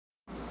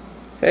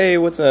Hey,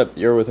 what's up?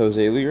 You're with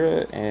Jose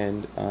Lira,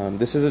 and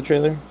this is a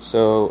trailer,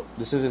 so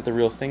this isn't the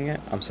real thing yet.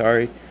 I'm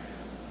sorry,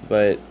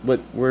 but what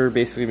we're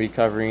basically be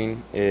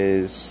covering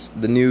is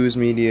the news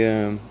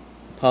media,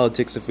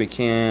 politics if we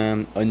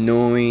can,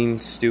 annoying,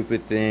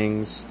 stupid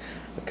things,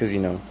 because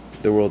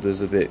the world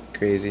is a bit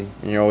crazy,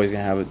 and you're always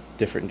gonna have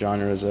different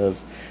genres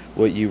of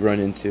what you run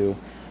into.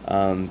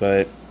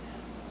 But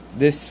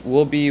this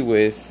will be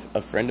with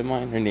a friend of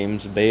mine. Her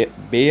name's Bea,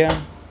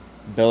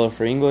 Bella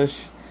for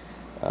English.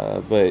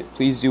 But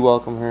please do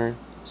welcome her.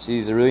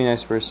 She's a really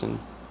nice person.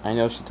 I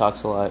know she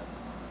talks a lot.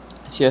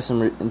 She has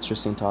some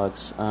interesting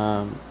talks.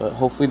 But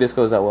hopefully this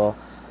goes out well.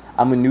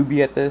 I'm a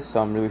newbie at this,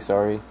 so I'm really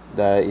sorry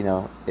that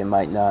it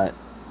might not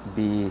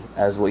be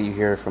as what you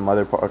hear from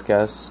other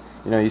podcasts.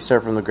 You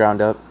start from the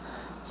ground up,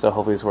 so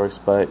hopefully this works.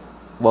 But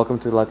welcome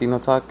to the Latino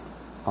Talk.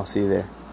 I'll see you there.